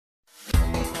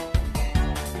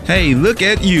Hey, look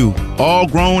at you, all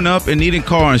grown up and needing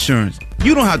car insurance.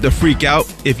 You don't have to freak out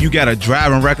if you got a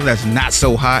driving record that's not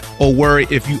so hot or worry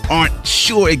if you aren't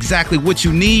sure exactly what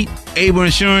you need. Able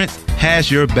Insurance has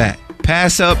your back.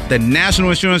 Pass up the national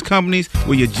insurance companies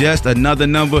where you're just another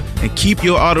number and keep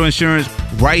your auto insurance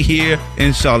right here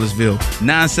in Charlottesville.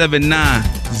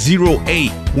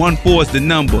 979-0814 is the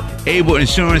number.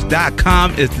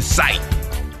 AbleInsurance.com is the site.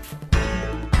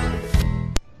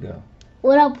 Go.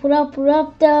 What up,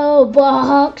 though,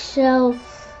 BallHawk Show.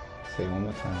 Say it one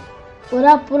more time. What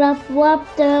up,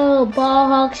 though,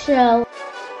 BallHawk Show.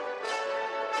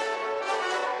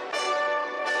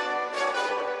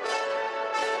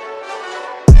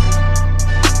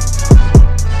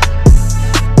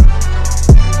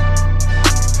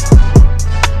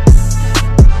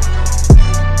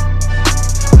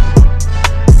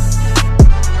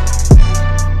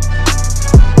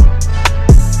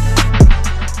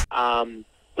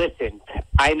 Listen,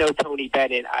 I know Tony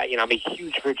Bennett. I'm a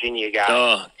huge Virginia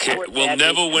guy. We'll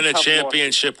never win a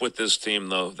championship with this team,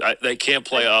 though. They can't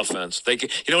play offense. They can,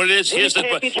 you know what it is? Here's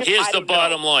the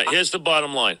bottom line. Here's the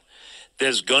bottom line.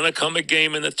 There's going to come a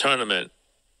game in the tournament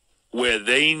where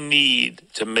they need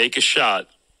to make a shot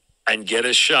and get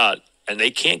a shot, and they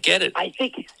can't get it. I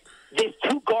think there's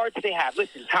two guards they have.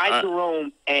 Listen,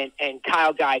 Jerome and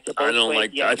Kyle Guy. I don't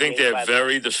like that. I think they're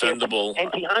very defendable.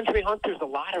 And DeAndre Hunter's a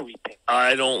lottery pick.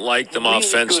 I don't like them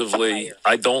offensively.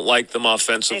 I don't like them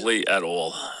offensively at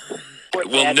all.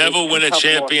 We'll never win a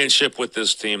championship with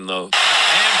this team, though. And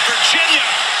Virginia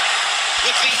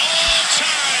with the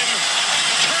all-time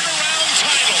turnaround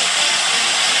title.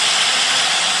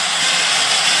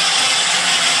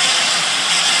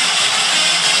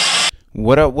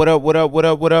 What up,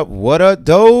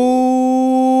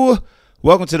 though?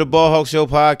 Welcome to the BallHawk Show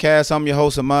podcast. I'm your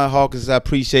host, Ahmad Hawkins. I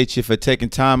appreciate you for taking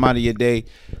time out of your day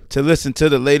to listen to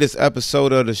the latest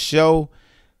episode of the show.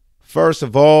 First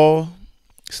of all,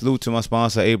 salute to my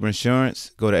sponsor, Able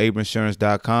Insurance. Go to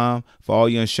ableinsurance.com for all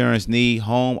your insurance need,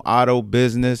 home, auto,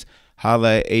 business.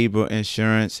 Holla at Able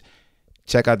Insurance.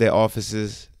 Check out their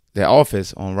office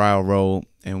on Ryle Road.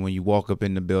 And when you walk up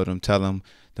in the building, tell them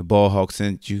the BallHawk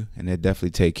sent you, and they'll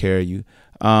definitely take care of you.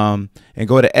 And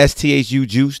go to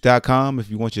sthujuice.com if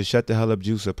you want your Shut the Hell Up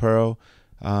Juice apparel.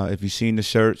 If you've seen the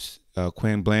shirts,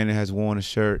 Quinn Blandon has worn a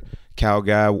shirt. Cal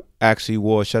Guy actually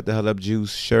wore a Shut the Hell Up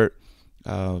Juice shirt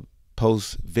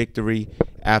post-victory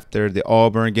after the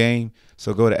Auburn game.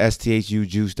 So go to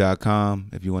sthujuice.com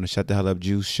if you want a Shut the Hell Up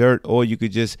Juice shirt, or you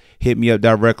could just hit me up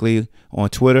directly on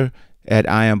Twitter at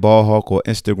I Am BallHawk or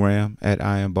Instagram at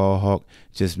I Am BallHawk.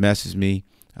 Just message me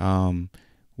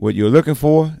what you're looking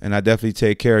for, and I definitely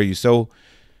take care of you. So,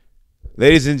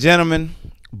 ladies and gentlemen,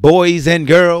 boys and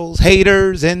girls,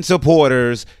 haters and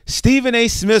supporters, Stephen A.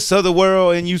 Smiths of the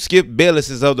world and you Skip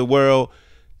Baylesses of the world,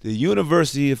 the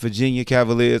University of Virginia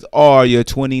Cavaliers are your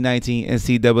 2019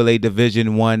 NCAA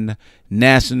Division I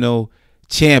national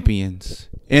champions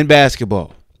in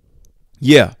basketball.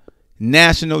 Yeah,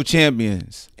 national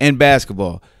champions in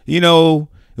basketball. You know,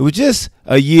 it was just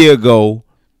a year ago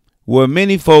where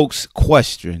many folks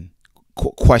questioned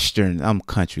the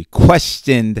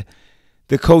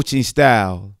coaching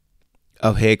style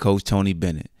of head coach Tony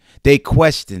Bennett. They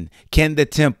questioned, can the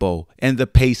tempo and the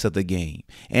pace of the game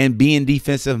and being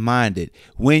defensive minded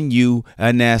win you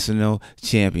a national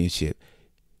championship?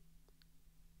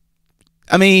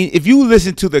 I mean, if you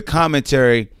listen to the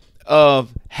commentary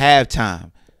of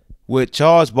halftime with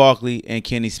Charles Barkley and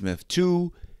Kenny Smith,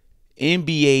 two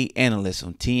NBA analysts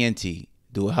on TNT,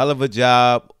 do a hell of a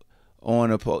job on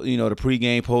the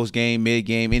pregame, postgame,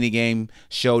 midgame, any game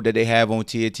show that they have on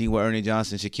TNT with Ernie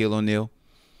Johnson, Shaquille O'Neal.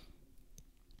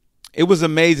 It was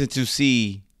amazing to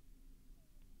see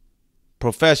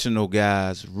professional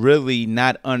guys really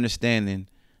not understanding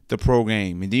the pro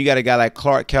game. And then you got a guy like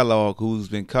Clark Kellogg, who's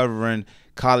been covering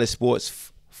college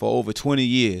sports for over 20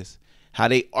 years, how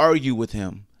they argue with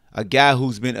him. A guy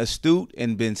who's been astute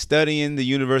and been studying the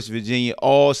University of Virginia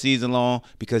all season long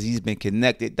because he's been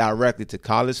connected directly to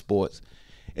college sports.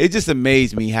 It just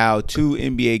amazed me how two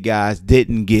NBA guys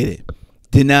didn't get it,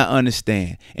 did not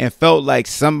understand, and felt like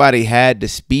somebody had to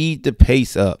speed the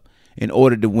pace up in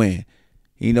order to win.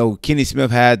 You know, Kenny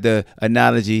Smith had the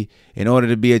analogy, in order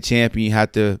to be a champion, you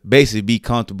have to basically be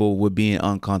comfortable with being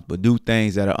uncomfortable, do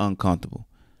things that are uncomfortable.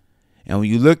 And when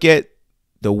you look at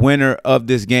the winner of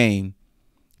this game,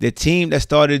 the team that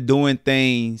started doing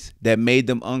things that made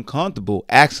them uncomfortable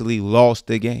actually lost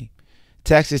the game.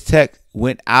 Texas Tech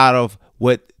went out of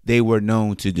what they were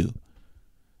known to do.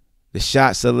 The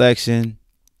shot selection,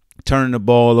 turning the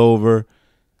ball over,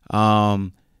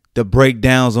 the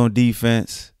breakdowns on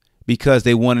defense, because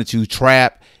they wanted to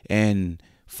trap and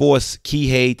force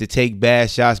Kihei to take bad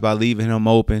shots by leaving him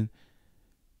open.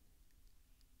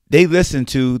 They listened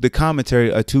to the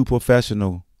commentary of 2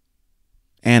 professional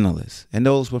analysts, and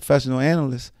those professional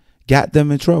analysts got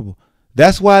them in trouble.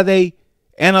 That's why they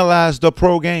analyzed the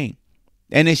pro game,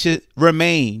 and it should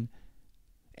remain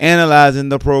analyzing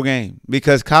the pro game,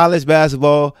 because college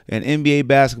basketball and NBA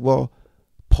basketball,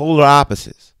 polar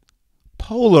opposites.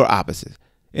 Polar opposites.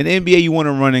 In the NBA, you want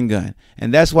to run and gun,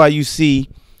 and that's why you see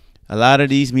a lot of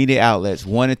these media outlets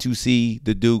wanted to see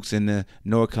the Dukes and the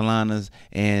North Carolinas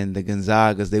and the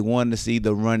Gonzagas. They wanted to see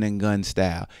the run and gun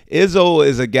style. Izzo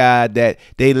is a guy that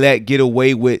they let get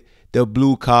away with the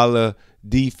blue collar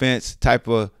defense type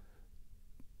of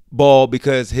ball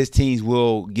because his teams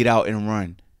will get out and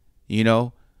run, you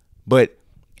know. But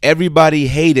everybody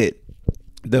hated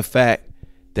the fact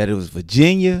that it was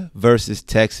Virginia versus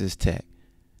Texas Tech.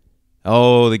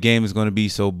 Oh, the game is going to be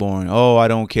so boring. Oh, I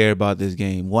don't care about this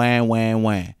game. Wham, wham,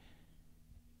 wham.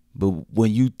 But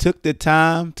when you took the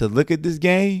time to look at this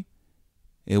game,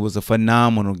 it was a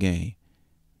phenomenal game.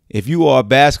 If you are a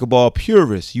basketball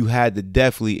purist, you had to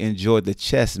definitely enjoy the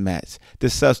chess match,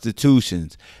 the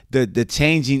substitutions, the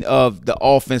changing of the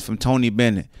offense from Tony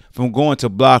Bennett, from going to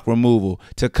block removal,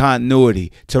 to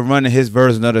continuity, to running his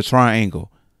version of the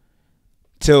triangle.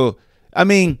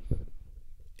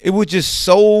 It was just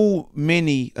so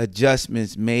many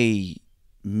adjustments made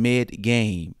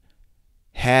mid-game,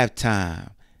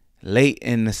 halftime, late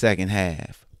in the second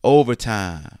half,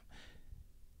 overtime,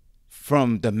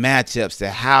 from the matchups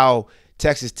to how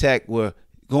Texas Tech were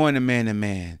going to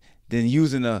man-to-man, then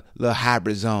using a little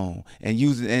hybrid zone and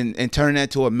turning that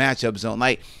to a matchup zone.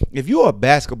 Like, if you're a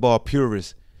basketball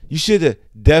purist, you should have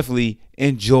definitely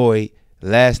enjoyed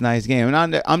last night's game.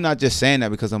 And I'm not just saying that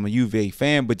because I'm a UVA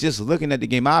fan, but just looking at the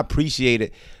game, I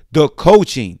appreciated the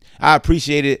coaching. I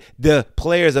appreciated the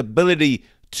players' ability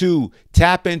to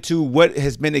tap into what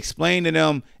has been explained to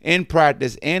them in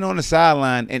practice and on the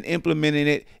sideline and implementing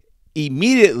it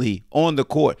immediately on the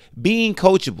court. Being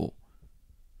coachable.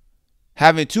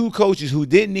 Having 2 coaches who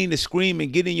didn't need to scream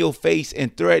and get in your face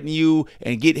and threaten you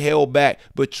and get held back,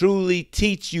 but truly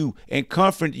teach you and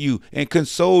comfort you and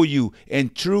console you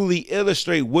and truly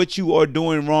illustrate what you are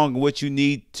doing wrong and what you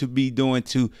need to be doing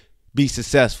to be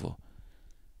successful.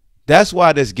 That's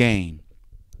why this game,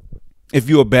 if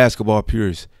you're a basketball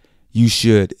purist, you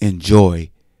should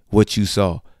enjoy what you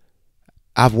saw.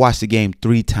 I've watched the game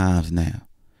 3 times now,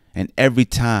 and every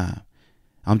time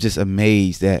I'm just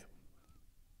amazed at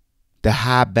the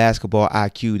high basketball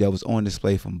IQ that was on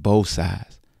display from both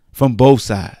sides. From both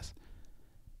sides.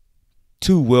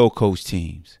 2 well-coached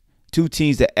teams. 2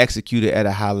 teams that executed at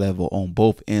a high level on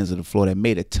both ends of the floor that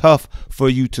made it tough for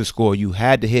you to score. You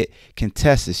had to hit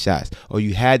contested shots, or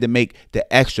you had to make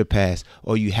the extra pass,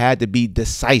 or you had to be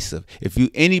decisive. If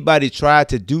anybody tried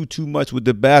to do too much with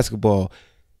the basketball,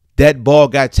 that ball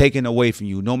got taken away from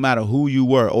you, no matter who you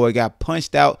were, or it got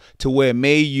punched out to where it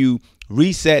made you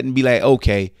reset and be like,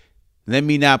 okay, let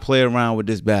me not play around with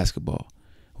this basketball.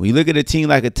 When you look at a team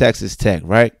like a Texas Tech,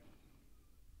 right?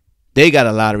 They got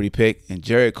a lottery pick in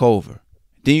Jared Culver.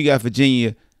 Then you got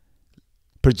Virginia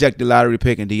projected lottery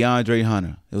pick in DeAndre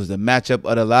Hunter. It was the matchup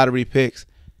of the lottery picks.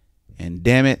 And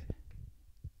damn it,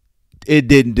 it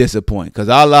didn't disappoint. Because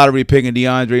our lottery pick in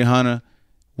DeAndre Hunter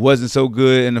wasn't so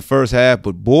good in the first half.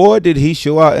 But boy, did he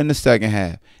show out in the second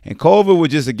half. And Culver was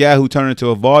just a guy who turned into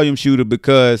a volume shooter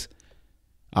because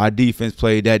our defense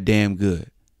played that damn good.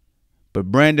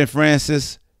 But Brandon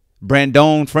Francis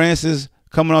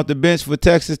coming off the bench for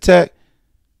Texas Tech,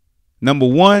 number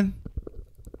 1,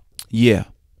 yeah.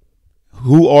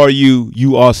 Who are you?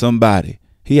 You are somebody.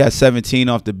 He had 17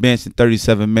 off the bench in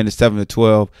 37 minutes, 7 of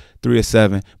 12, 3 of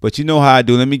 7. But you know how I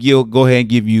do. Let me go ahead and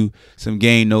give you some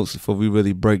game notes before we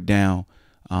really break down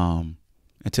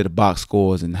into the box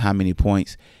scores and how many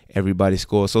points everybody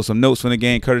scores. So some notes from the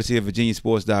game, courtesy of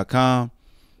VirginiaSports.com.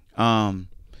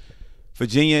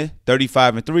 Virginia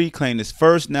 35-3 claimed its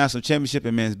first national championship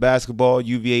in men's basketball.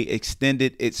 UVA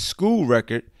extended its school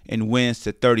record in wins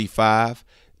to 35.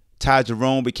 Ty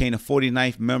Jerome became the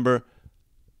 49th member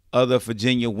of the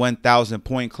Virginia 1,000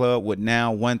 point club with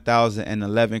now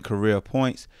 1,011 career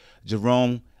points.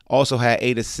 Jerome also had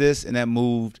 8 assists, and that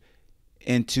moved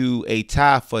into a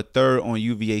tie for third on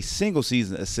UVA's single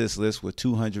season assist list with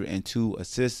 202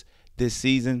 assists this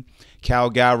season. Cal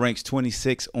Guy ranks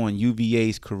 26 on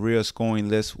UVA's career scoring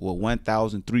list with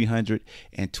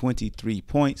 1,323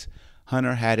 points.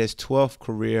 Hunter had his 12th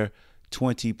career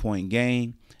 20-point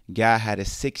game. Guy had his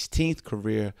 16th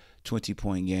career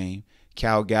 20-point game.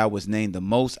 Cal Guy was named the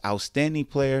most outstanding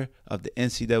player of the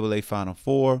NCAA Final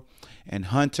Four. And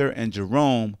Hunter and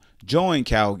Jerome joined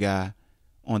Cal Guy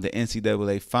on the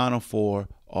NCAA Final Four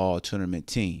All-Tournament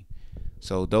team.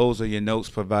 So those are your notes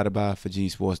provided by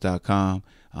VirginiaSports.com.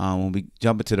 When we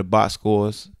jump into the box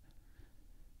scores,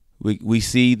 we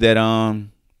see that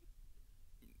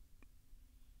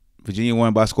Virginia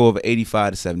won by a score of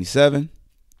 85-77.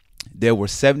 There were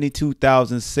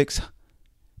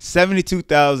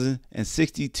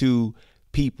 72,062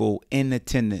 people in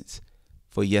attendance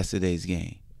for yesterday's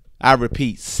game. I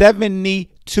repeat,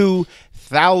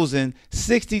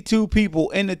 72,062 people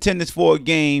in attendance for a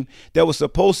game that was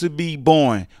supposed to be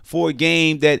boring, for a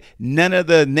game that none of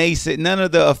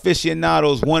the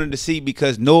aficionados wanted to see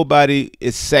because nobody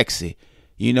is sexy.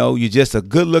 You know, you're just a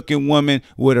good-looking woman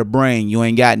with a brain. You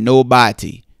ain't got no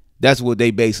body. That's what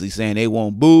they basically saying. They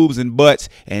want boobs and butts,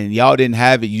 and y'all didn't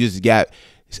have it. You just got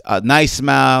a nice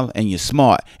smile, and you're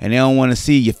smart. And they don't want to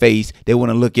see your face. They want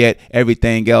to look at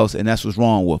everything else, and that's what's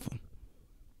wrong with them.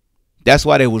 That's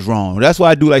why they was wrong. That's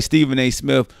why I do like Stephen A.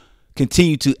 Smith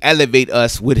continue to elevate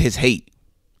us with his hate,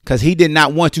 because he did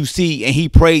not want to see, and he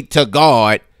prayed to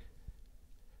God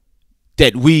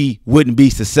that we wouldn't be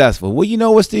successful. Well, you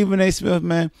know what, Stephen A. Smith,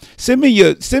 man? Send me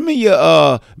your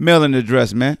mailing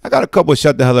address, man. I got a couple of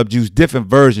Shut the Hell Up Juice different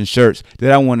version shirts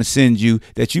that I want to send you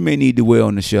that you may need to wear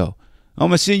on the show. I'm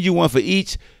going to send you one for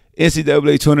each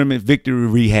NCAA tournament victory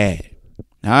we had.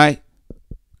 All right?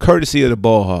 Courtesy of the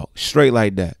BallHawk. Straight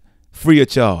like that. Free of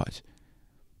charge.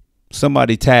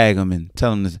 Somebody tag them and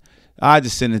tell them this. I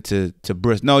just send it to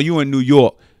Bristol. No, you in New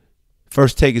York.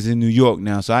 First Take is in New York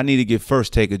now, so I need to get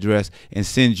First Take address and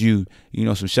send you,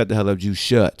 some Shut the Hell Up Juice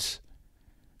shirts.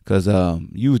 Because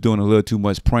you was doing a little too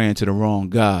much praying to the wrong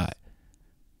God.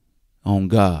 On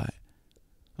God.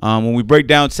 When we break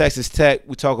down Texas Tech,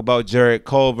 we talk about Jared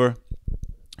Culver,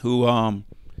 who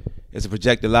is a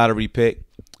projected lottery pick.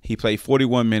 He played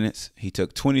 41 minutes. He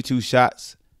took 22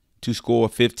 shots to score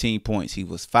 15 points. He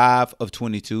was 5 of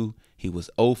 22. He was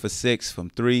 0 for 6 from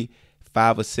 3,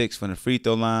 5 of 6 from the free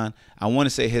throw line. I want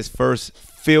to say his first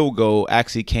field goal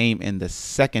actually came in the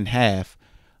second half,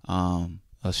 a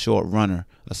short runner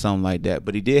or something like that.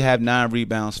 But he did have 9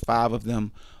 rebounds, 5 of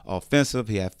them offensive.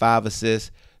 He had 5 assists,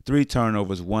 3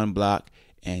 turnovers, 1 block,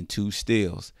 and 2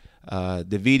 steals.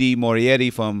 Davide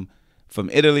Morietti from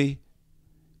Italy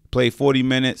played 40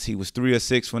 minutes. He was 3 of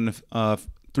 6 from the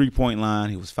three-point line.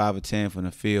 He was 5 of 10 from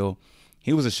the field.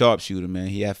 He was a sharpshooter, man.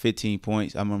 He had 15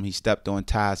 points. I remember he stepped on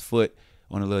Ty's foot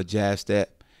on a little jab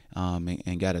step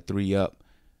and got a 3 up.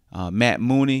 Matt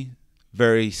Mooney,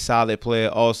 very solid player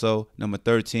also, number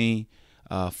 13,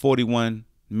 41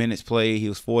 minutes played. He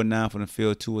was 4-9 from the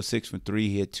field, 2 of 6 from 3.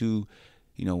 He had 2.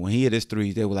 When he hit his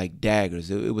threes, they were like daggers.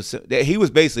 He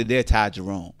was basically their Ty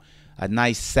Jerome. A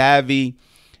nice, savvy,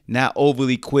 not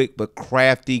overly quick, but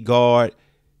crafty guard,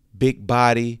 big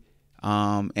body,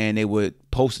 and they were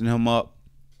posting him up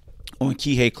on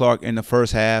Kihei Clark in the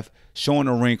first half, showing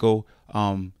a wrinkle,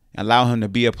 allow him to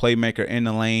be a playmaker in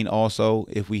the lane also.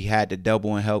 If we had to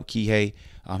double and help Kihei,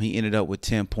 he ended up with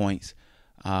 10 points.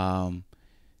 And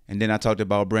then I talked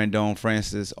about Brandon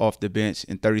Francis off the bench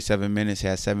in 37 minutes,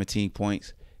 had 17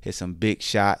 points, hit some big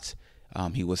shots.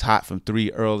 He was hot from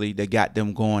 3 early. They got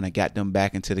them going and got them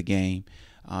back into the game.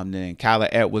 Then Kyler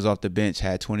Edwards off the bench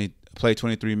played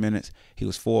 23 minutes. He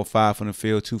was 4 of 5 from the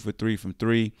field, 2 for 3 from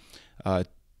 3, 2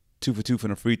 for 2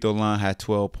 from the free throw line, had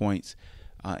 12 points.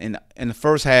 In the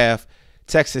first half,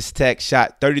 Texas Tech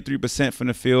shot 33% from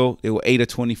the field. They were 8 of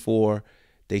 24.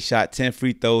 They shot 10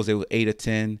 free throws. They were 8 of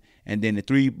 10. And then the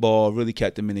 3-ball really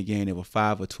kept them in the game. They were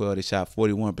 5 of 12. They shot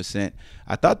 41%.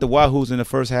 I thought the Wahoos in the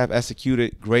first half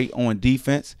executed great on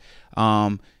defense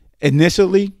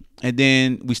initially. And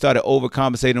then we started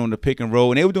overcompensating on the pick and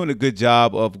roll. And they were doing a good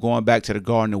job of going back to the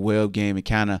Gardner-Webb game and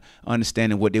kind of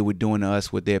understanding what they were doing to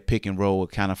us with their pick and roll,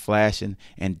 kind of flashing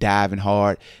and diving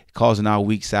hard, causing our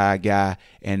weak side guy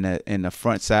and the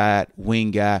front side wing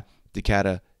guy to kind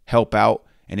of help out.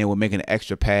 And they were making an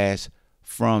extra pass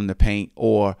from the paint,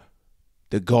 or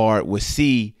the guard would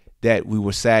see that we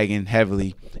were sagging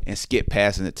heavily and skip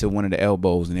passing it to one of the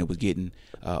elbows, and it was getting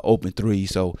open 3.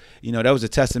 So, that was a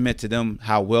testament to them,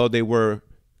 how well they were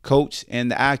coached,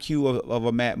 and the IQ of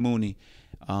a Matt Mooney,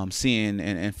 seeing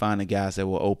and finding guys that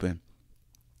were open.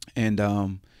 And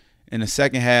in the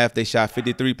second half, they shot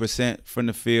 53% from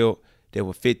the field. They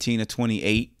were 15 of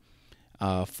 28.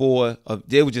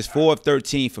 They were just 4 of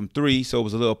 13 from 3, so it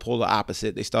was a little polar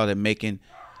opposite. They tried to make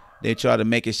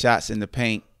shots in the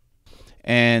paint.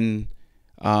 And,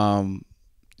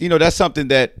 that's something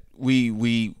that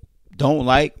we don't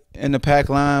like in the pack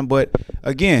line. But,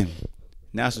 again,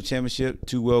 national championship,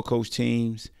 2 well-coached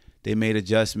teams. They made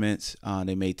adjustments.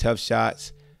 They made tough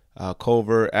shots.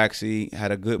 Culver actually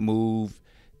had a good move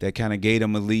that kind of gave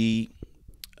them a lead.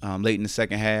 late in the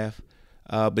second half.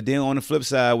 But then on the flip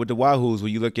side with the Wahoos,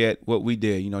 when you look at what we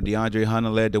did, DeAndre Hunter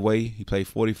led the way. He played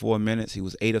 44 minutes. He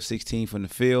was 8 of 16 from the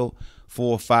field,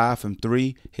 4 of 5 from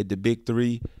 3, hit the big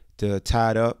 3 to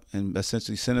tie it up and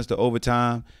essentially send us to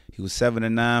overtime. He was 7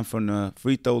 of 9 from the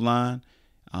free throw line.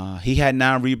 He had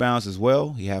 9 rebounds as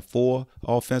well. He had 4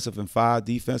 offensive and 5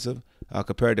 defensive,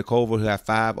 compared to Culver, who had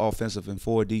 5 offensive and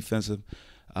 4 defensive.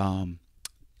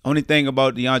 Only thing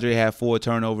about DeAndre, had 4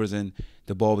 turnovers and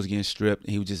the ball was getting stripped.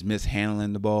 He was just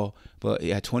mishandling the ball, but he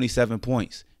had 27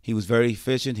 points. He was very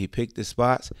efficient. He picked his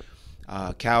spots.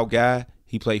 Cal Guy,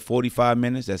 he played 45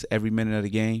 minutes. That's every minute of the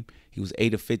game. He was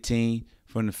 8 of 15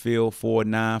 from the field, 4 of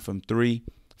 9 from 3,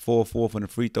 4 of 4 from the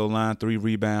free throw line, 3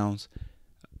 rebounds,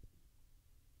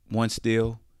 1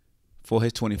 steal for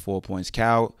his 24 points.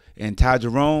 Cal and Ty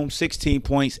Jerome, 16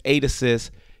 points, 8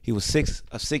 assists. He was 6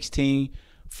 of 16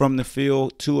 from the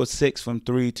field, 2 of 6 from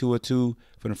 3, 2 of 2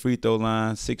 from the free throw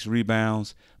line, 6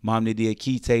 rebounds. Mamdi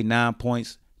Diakite, 9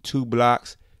 points, 2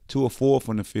 blocks, 2 of 4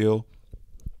 from the field.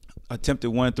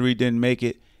 Attempted 1 3, didn't make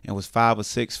it, and was 5 of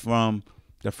 6 from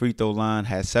the free throw line.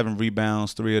 Had 7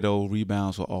 rebounds, 3 of those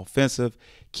rebounds were offensive.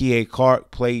 Kie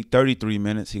Clark played 33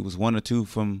 minutes. He was 1 of 2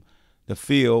 from the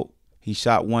field. He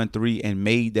shot 1 3 and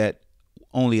made that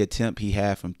only attempt he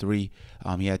had from 3.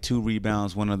 He had 2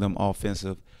 rebounds, 1 of them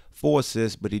offensive, 4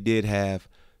 assists, but he did have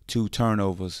 2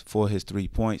 turnovers for his 3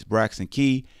 points. Braxton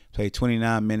Key played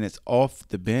 29 minutes off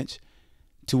the bench,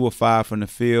 2 of 5 from the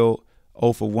field,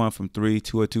 0 for 1 from 3,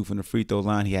 2 of 2 from the free throw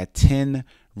line. He had 10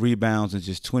 rebounds in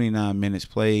just 29 minutes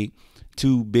played,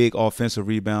 2 big offensive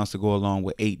rebounds to go along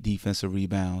with 8 defensive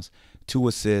rebounds, 2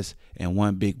 assists, and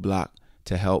 1 big block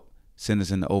to help send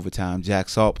us into overtime. Jack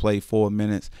Salt played 4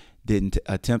 minutes, didn't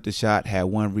attempt a shot, had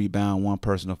 1 rebound, 1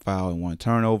 personal foul, and 1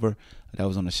 turnover. That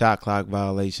was on a shot clock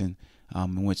violation,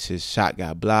 in which his shot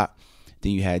got blocked.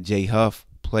 Then you had Jay Huff,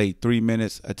 played 3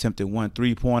 minutes, attempted 1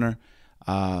 3-pointer,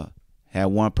 had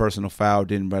 1 personal foul,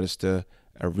 didn't register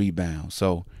a rebound.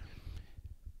 So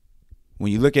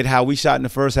when you look at how we shot in the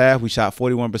first half, we shot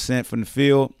 41% from the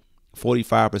field,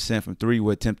 45% from 3.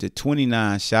 We attempted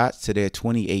 29 shots to their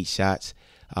 28 shots.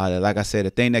 Like I said, the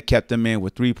thing that kept them in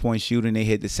with 3-point shooting, they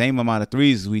hit the same amount of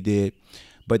threes as we did,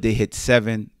 but they hit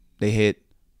 7. They hit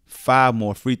 5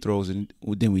 more free throws than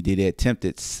we did. They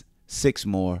attempted 6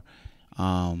 more.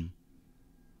 And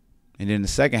then the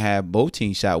second half, both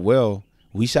teams shot well.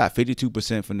 We shot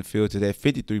 52% from the field to their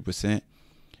 53%.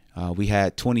 We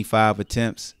had 25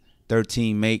 attempts,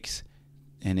 13 makes,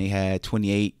 and they had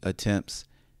 28 attempts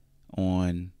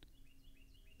on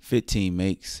 15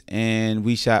 makes, and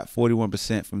we shot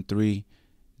 41% from 3.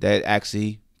 That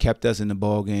actually kept us in the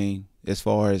ball game as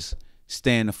far as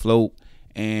staying afloat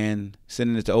and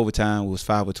sending it to overtime. Was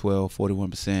 5 of 12,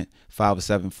 41%, 5 of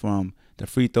 7 from the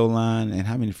free throw line. And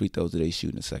how many free throws did they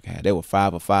shoot in the second half? They were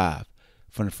 5 of 5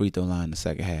 from the free throw line in the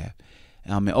second half.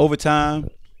 In overtime,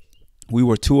 we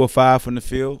were 2 of 5 from the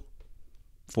field,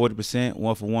 40%,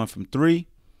 1 for 1 from 3,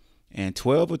 and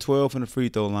 12 of 12 from the free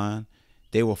throw line.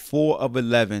 They were 4 of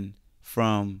 11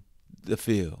 from the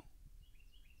field,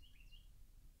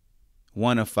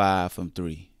 1 of 5 from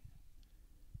 3.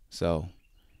 So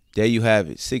there you have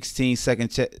it. 16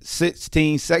 second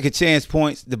chance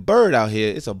points. The bird out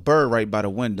here, it's a bird right by the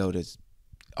window that's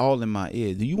all in my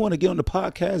ear. Do you want to get on the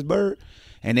podcast, bird?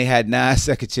 And they had 9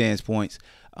 second chance points.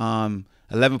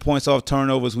 11 points off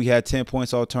turnovers. We had 10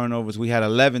 points off turnovers. We had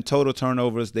 11 total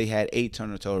turnovers. They had 8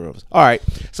 turnovers. All right,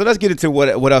 so let's get into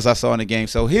what else I saw in the game.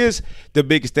 So here's the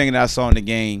biggest thing that I saw in the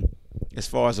game as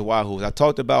far as the Wahoos. I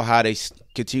talked about how they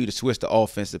continue to switch the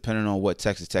offense depending on what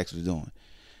Texas Tech was doing.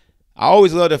 I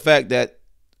always love the fact that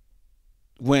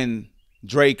when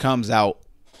Dre comes out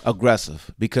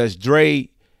aggressive, because Dre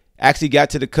actually got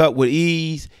to the cup with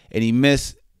ease and he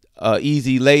missed an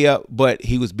easy layup, but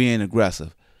he was being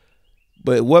aggressive.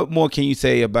 But what more can you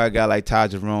say about a guy like Ty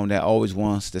Jerome that always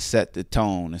wants to set the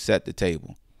tone and set the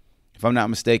table? If I'm not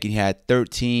mistaken, he had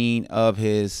 13 of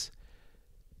his,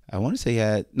 I want to say he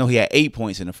had 8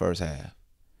 points in the first half.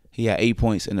 He had 8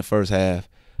 points in the first half,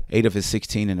 8 of his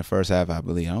 16 in the first half, I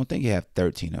believe. I don't think he had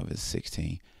 13 of his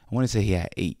 16. I want to say he had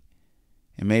 8.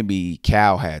 And maybe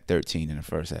Cal had 13 in the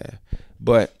first half.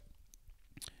 But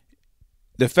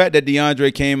the fact that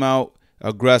DeAndre came out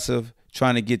aggressive,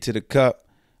 trying to get to the cup,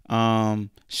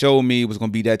 showed me it was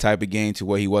going to be that type of game to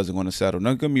where he wasn't going to settle.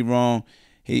 Don't get me wrong.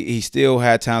 He still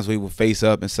had times where he would face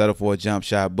up and settle for a jump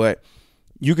shot, but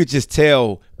you could just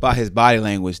tell by his body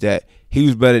language that he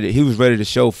was ready to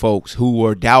show folks who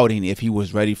were doubting if he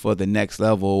was ready for the next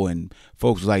level, and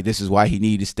folks was like, this is why he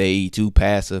needed to stay too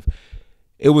passive.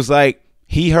 It was like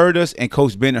he heard us and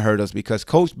Coach Bennett heard us, because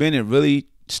Coach Bennett really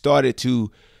started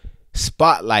to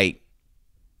spotlight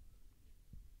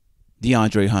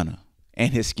DeAndre Hunter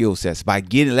and his skill sets by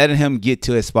letting him get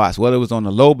to his spots, whether it was on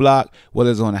the low block, whether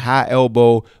it was on the high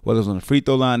elbow, whether it was on the free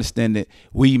throw line extended.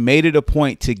 We made it a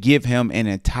point to give him an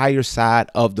entire side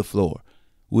of the floor.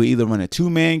 We either run a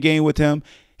two-man game with him.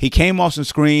 He came off some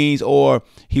screens, or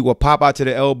he would pop out to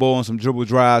the elbow on some dribble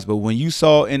drives. But when you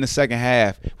saw in the second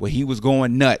half where he was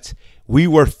going nuts, we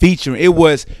were featuring. It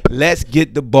was, let's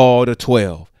get the ball to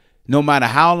 12. No matter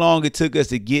how long it took us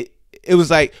to get, it was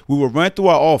like we would run through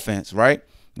our offense, right?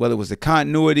 Whether it was the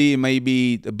continuity,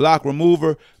 maybe the block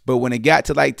remover. But when it got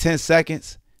to like 10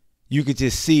 seconds, you could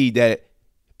just see that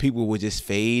people would just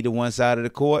fade to one side of the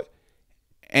court.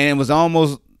 And it was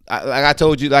almost, like I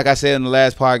told you, like I said in the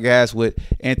last podcast with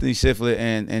Anthony Shiflett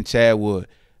and Chad Wood,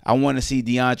 I want to see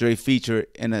DeAndre feature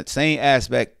in the same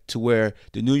aspect to where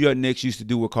the New York Knicks used to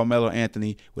do with Carmelo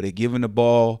Anthony, where they give him the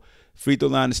ball, free throw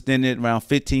line extended around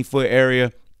 15-foot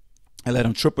area, and let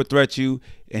him triple threat you,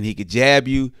 and he could jab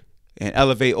you and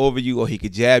elevate over you, or he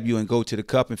could jab you and go to the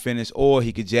cup and finish, or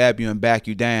he could jab you and back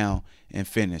you down and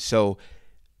finish. So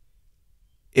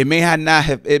it may not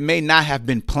have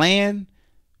been planned,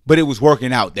 but it was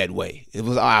working out that way.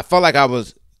 I felt like I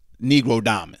was Negro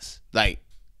Domus. Like,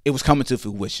 it was coming to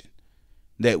fruition.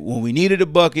 That when we needed a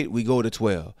bucket, we go to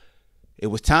 12. It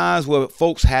was times where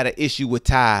folks had an issue with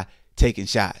Ty taking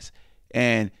shots.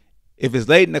 And if it's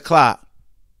late in the clock,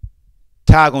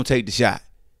 Ty gonna take the shot.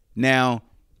 Now,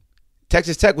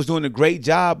 Texas Tech was doing a great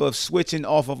job of switching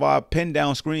off of our pin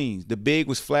down screens. The big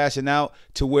was flashing out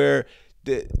to where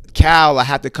Cal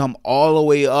had to come all the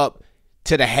way up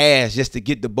to the hash just to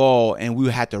get the ball, and we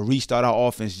would have to restart our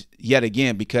offense yet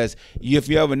again, because if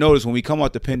you ever notice, when we come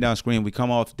off the pin down screen, we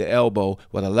come off the elbow,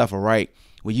 whether left or right,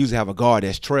 we usually have a guard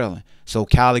that's trailing. So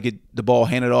Cal would get the ball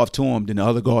handed off to him, then the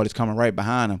other guard is coming right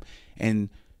behind him. And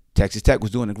Texas Tech was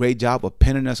doing a great job of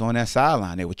pinning us on that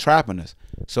sideline. They were trapping us.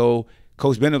 So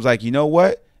Coach Bennett was like, you know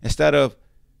what? Instead of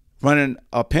running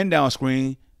a pin down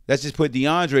screen, let's just put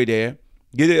DeAndre there,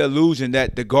 get the illusion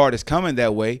that the guard is coming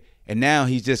that way, and now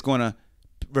he's just going to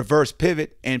reverse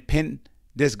pivot and pin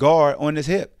this guard on his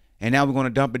hip. And now we're going to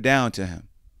dump it down to him.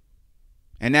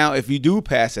 And now if you do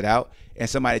pass it out and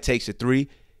somebody takes a three,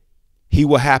 he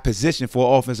will have position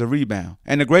for an offensive rebound.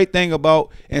 And the great thing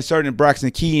about inserting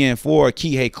Braxton Key in for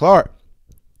Kihei Clark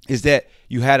is that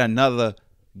you had another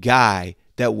guy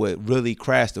that would really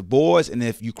crash the boards. And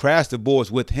if you crash the boards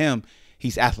with him,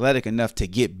 he's athletic enough to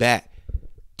get back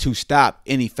to stop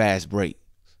any fast break.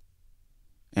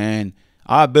 And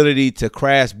our ability to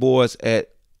crash boards at,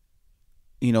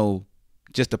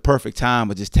 just the perfect time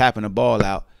of just tapping the ball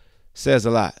out says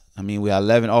a lot. I mean, we had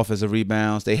 11 offensive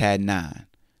rebounds. They had 9.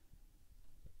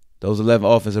 Those 11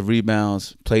 offensive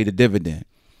rebounds played a dividend.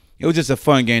 It was just a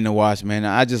fun game to watch, man.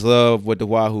 I just love what the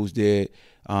Wahoos did.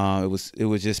 It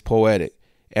was just poetic.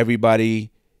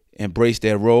 Everybody embraced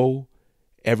their role.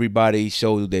 Everybody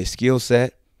showed their skill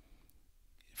set.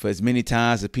 For as many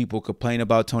times as people complain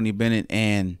about Tony Bennett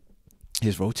and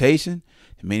his rotation,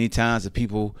 many times the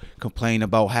people complain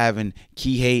about having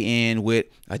Kihei in with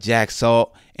a Jack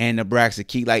Salt and the Braxton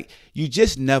Key. Like, you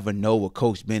just never know what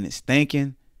Coach Bennett's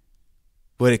thinking,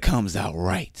 but it comes out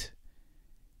right.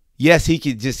 Yes, he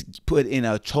could just put in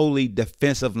a totally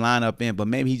defensive lineup in, but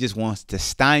maybe he just wants to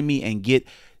stymie and get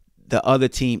the other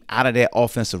team out of that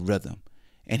offensive rhythm.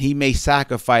 And he may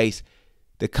sacrifice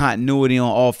the continuity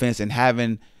on offense and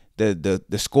having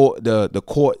the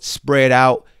court spread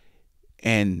out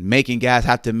and making guys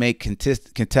have to make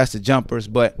contested jumpers,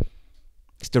 but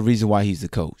it's the reason why he's the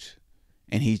coach.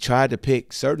 And he tried to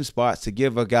pick certain spots to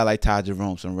give a guy like Ty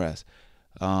Jerome some rest.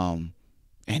 And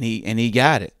he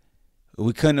got it.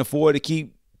 We couldn't afford to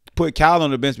put Cal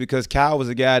on the bench because Cal was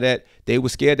a guy that they were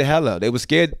scared the hell of. They were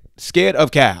scared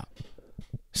of Cal.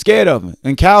 Scared of him.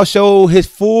 And Cal showed his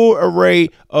full array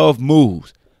of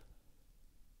moves.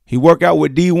 He worked out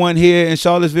with D1 here in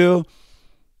Charlottesville.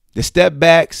 The step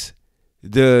backs,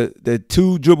 the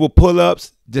 2 dribble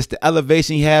pull-ups, just the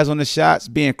elevation he has on the shots,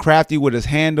 being crafty with his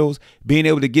handles, being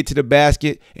able to get to the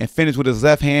basket and finish with his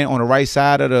left hand on the right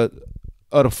side of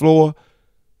the floor.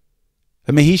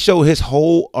 I mean, he showed his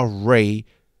whole array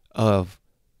of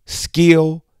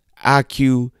skill,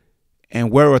 IQ, and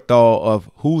wherewithal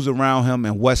of who's around him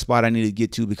and what spot I need to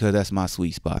get to, because that's my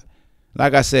sweet spot.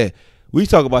 Like I said, we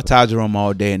talk about Ty Jerome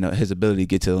all day and his ability to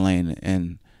get to the lane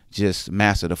and just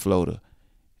master the floater.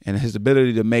 And his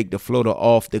ability to make the floater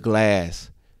off the glass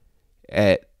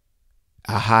at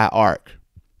a high arc.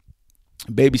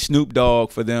 Baby Snoop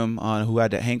Dogg for them who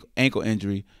had the ankle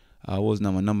injury. What was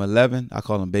number 11? I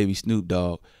call him Baby Snoop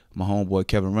Dogg. My homeboy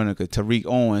Kevin Runnicker. Tariq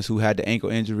Owens, who had the ankle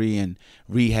injury and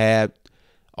rehabbed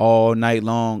all night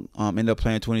long. Ended up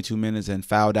playing 22 minutes and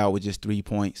fouled out with just 3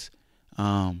 points.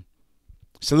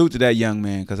 Salute to that young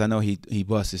man, because I know he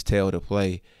busts his tail to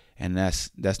play, and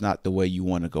that's not the way you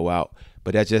want to go out.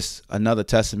 But that's just another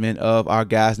testament of our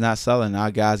guys not selling,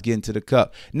 our guys getting to the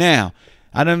cup. Now,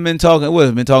 I've been talking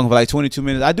for like 22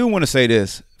 minutes. I do want to say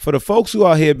this. For the folks who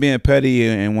are here being petty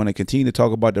and want to continue to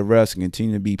talk about the refs and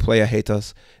continue to be player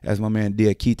haters, as my man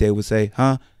Diakite would say,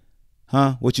 huh?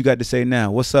 What you got to say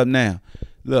now? What's up now?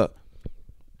 Look,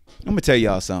 I'm going to tell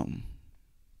y'all something.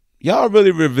 Y'all really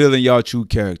revealing y'all true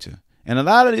character. And a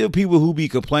lot of the people who be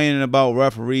complaining about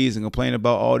referees and complaining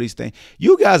about all these things,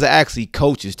 you guys are actually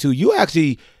coaches too. You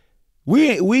actually,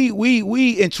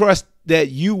 we entrust that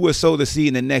you will sow the seed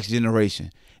in the next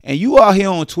generation. And you out here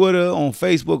on Twitter, on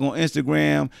Facebook, on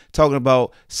Instagram, talking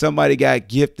about somebody got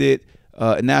gifted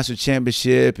a national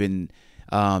championship and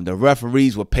the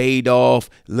referees were paid off.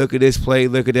 Look at this play,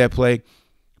 look at that play.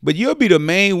 But you'll be the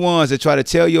main ones that try to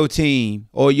tell your team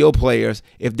or your players,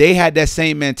 if they had that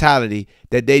same mentality,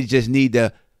 that they just need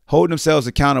to hold themselves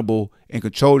accountable and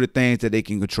control the things that they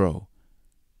can control.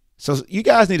 So you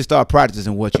guys need to start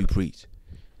practicing what you preach.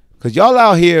 Because y'all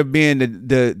out here being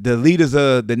the leaders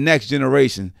of the next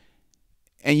generation,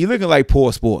 and you're looking like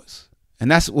poor sports.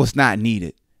 And that's what's not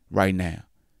needed right now.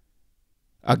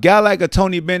 A guy like a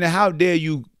Tony Bennett, how dare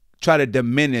you try to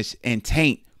diminish and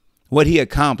taint what he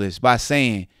accomplished by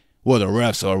saying, well, the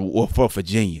refs are for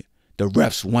Virginia. The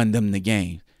refs won them the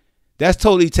game. That's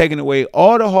totally taking away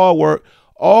all the hard work,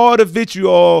 all the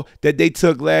vitriol that they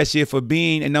took last year for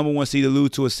being a number 1 seed to lose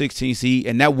to a 16 seed,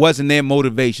 and that wasn't their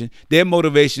motivation. Their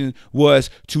motivation was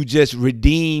to just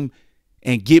redeem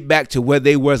and get back to where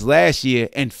they was last year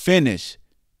and finish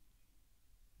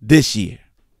this year.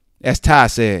 As Ty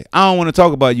said, I don't want to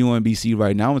talk about UMBC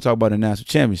right now. I want to talk about the national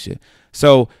championship.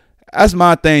 So that's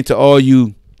my thing to all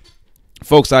you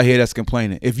folks out here that's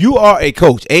complaining. If you are a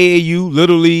coach, AAU,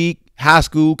 Little League, high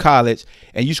school, college,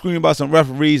 and you scream about some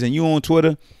referees and you on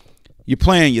Twitter, you're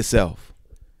playing yourself.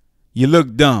 You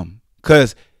look dumb.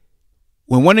 Because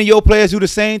when one of your players do the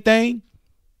same thing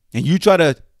and you try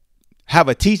to have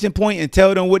a teaching point and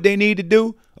tell them what they need to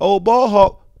do, old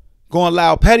BallHawk going to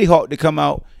allow Petty Hawk to come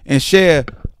out and share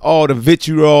all the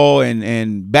vitriol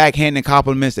and backhanding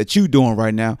compliments that you doing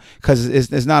right now, because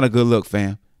it's not a good look,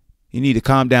 fam. You need to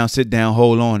calm down, sit down,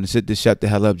 hold on, and shut the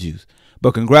hell up, juice.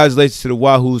 But congratulations to the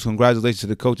Wahoos. Congratulations to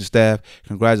the coaching staff.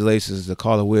 Congratulations to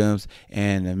Carla Williams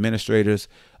and administrators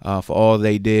for all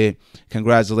they did.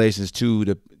 Congratulations to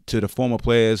the former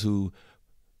players who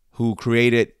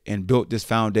created and built this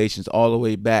foundations all the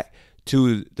way back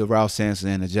to the Ralph Sampson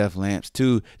and the Jeff Lamps,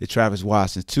 to the Travis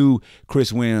Watsons, to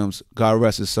Chris Williams, God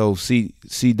rest his soul,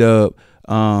 C-Dub,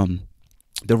 the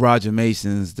Roger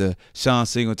Masons, the Sean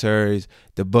Singletaries,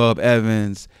 the Bub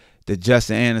Evans, the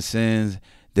Justin Andersons,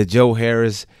 the Joe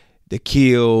Harris, the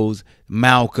Kills,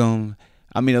 Malcolm.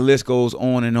 I mean, the list goes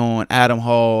on and on. Adam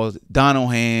Hall,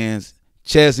 Donald Hands,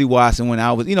 Chesley Watson when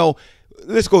I was, the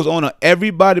list goes on.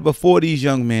 Everybody before these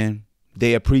young men,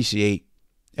 they appreciate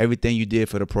everything you did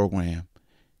for the program.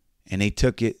 And they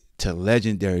took it to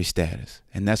legendary status.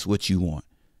 And that's what you want.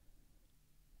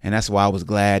 And that's why I was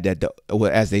glad that,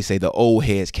 as they say, the old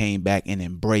heads came back and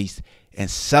embraced and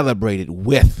celebrated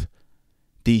with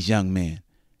these young men.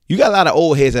 You got a lot of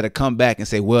old heads that have come back and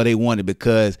say, well, they won it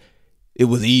because it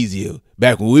was easier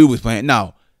back when we was playing.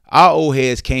 No, our old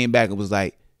heads came back and was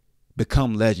like,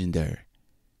 become legendary.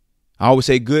 I always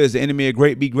say, good is the enemy of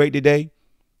great, be great today.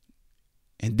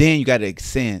 And then you got to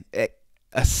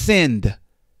ascend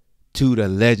to the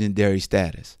legendary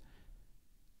status.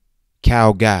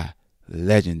 Cal Guy,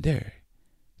 legendary.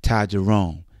 Ty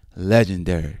Jerome,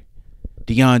 legendary.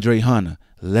 DeAndre Hunter,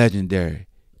 legendary.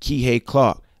 Kihei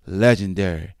Clark,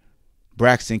 legendary.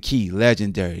 Braxton Key,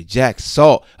 legendary. Jack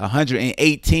Salt,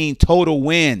 118 total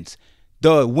wins.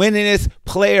 The winningest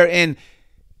player in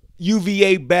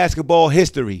UVA basketball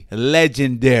history,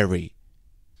 legendary.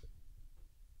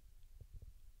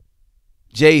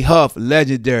 Jay Huff,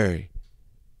 legendary.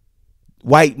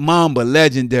 White Mamba,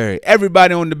 legendary.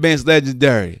 Everybody on the bench,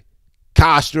 legendary.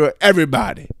 Costra,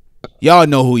 everybody. Y'all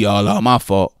know who y'all are. My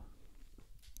fault.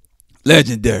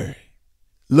 Legendary.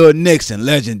 Lil Nixon,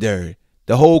 legendary.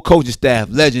 The whole coaching staff,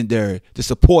 legendary. The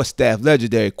support staff,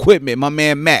 legendary. Equipment, my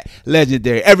man Matt,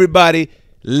 legendary. Everybody,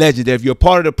 legendary. If you're a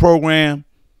part of the program,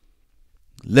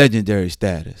 legendary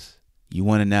status. You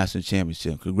won a national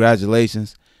championship.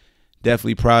 Congratulations.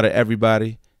 Definitely proud of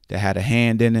everybody that had a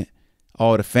hand in it.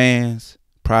 All the fans,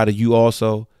 proud of you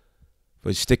also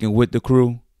for sticking with the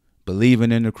crew,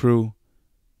 believing in the crew,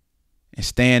 and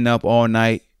staying up all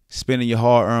night, spending your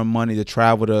hard-earned money to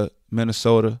travel to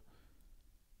Minnesota.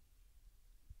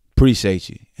 appreciate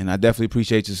you. And I definitely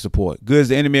appreciate your support. Good is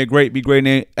the enemy of great. Be great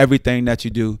in everything that you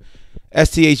do.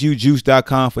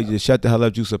 STHUjuice.com for you to shut the hell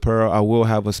up juice apparel. I will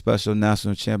have a special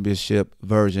national championship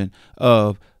version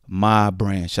of my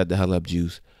brand, Shut the Hell Up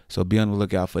Juice. So be on the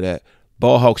lookout for that.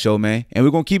 Ball Hawk Show, man. And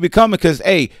we're going to keep it coming because,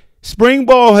 hey, spring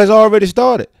ball has already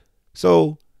started.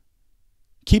 So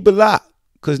keep it locked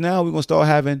because now we're going to start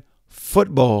having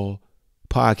football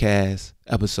podcast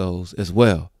episodes as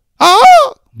well.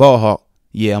 Oh! Ball Hawk.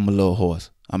 Yeah, I'm a little hoarse.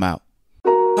 I'm out.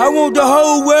 I want the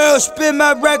whole world spin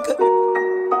my record.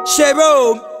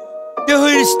 Jerome, the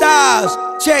hoodie styles,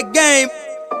 check game,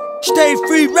 stay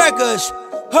free records.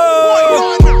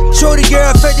 Oh, shorty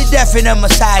girl fed to death and I'm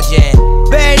massaging.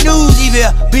 Bad news,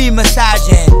 even be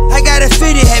massaging. I got a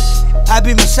fitted head, I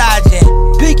be massaging.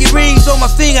 Pinky rings on my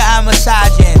finger, I'm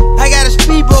massaging. I got a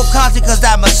speedboat concert cause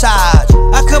I massage.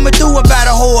 I coming through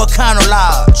about a whole Econo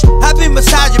Lodge. I be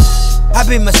massaging, I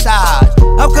be massaged.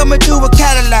 I'm coming through with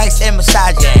Cadillacs and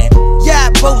massaging. Yeah,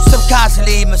 boats I'm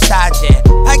constantly massaging.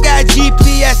 I got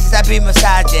GPS's, I be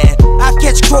massaging. I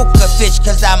catch croaker fish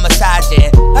cause I'm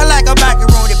massaging. I like a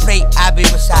macaroni plate, I be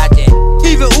massaging.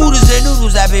 Even oodles and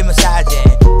noodles, I be massaging.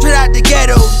 Straight out the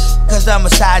ghetto cause I'm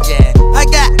massaging. I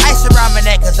got ice around my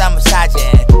neck cause I'm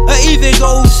massaging. Or even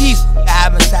gold teeth,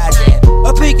 I'm massaging.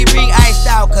 A pinky ring iced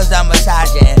out cause I'm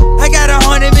massaging. I got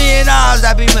 $100 million,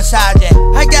 I be massaging.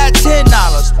 I got $10,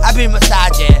 I be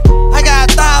massaging. I got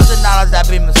 $1,000, I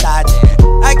be massaging.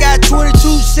 I got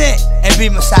 22 cents and be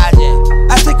massaging.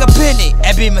 I take a penny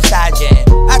and be massaging.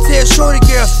 I tell shorty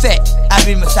girl fat, I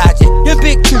be massaging. Your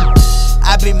big two,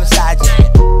 I be massaging.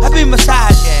 I be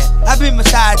massaging, I be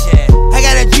massaging. I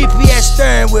got a GPS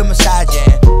steering wheel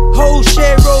massaging. Whole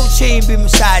share road chain be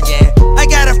massaging. I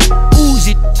got a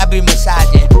Uzi, I be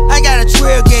massaging. I got a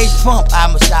 12 gauge pump, I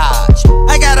massage.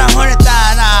 I got 100,000,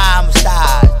 I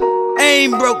massage.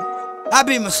 Ain't broke, I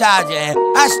be massaging.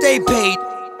 I stay paid,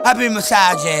 I be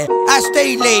massaging. I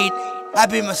stay late, I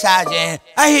be massaging.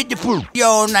 I hit the pool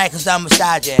all night cause I'm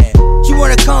massaging. She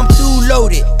wanna come through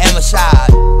loaded and massage.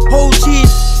 Whole team,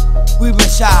 we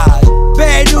massage.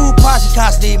 Bad new posse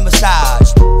constantly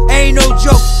massage. Ain't no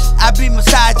joke, I be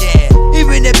massaging.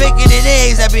 Even the bacon and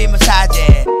eggs, I be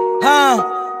massaging.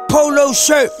 Polo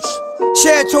shirts,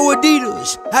 Chateau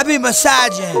Adidas, I be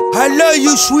massaging. I love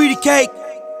you, sweetie cake.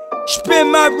 Spin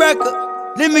my record,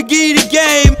 let me give you the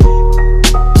game.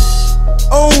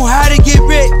 On how to get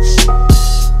rich.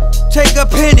 Take a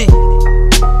penny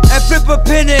and flip a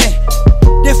penny.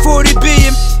 Then 40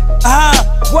 billion.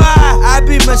 Why? I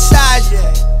be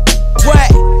massaging.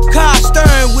 What? Car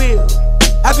steering wheel.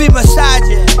 I be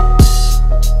massaging.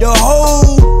 The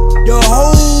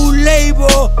whole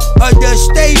label of the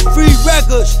State Free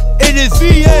Records in the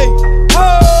VA.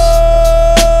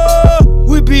 Oh,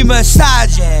 we be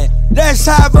massaging. Let's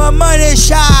have a money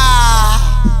shot.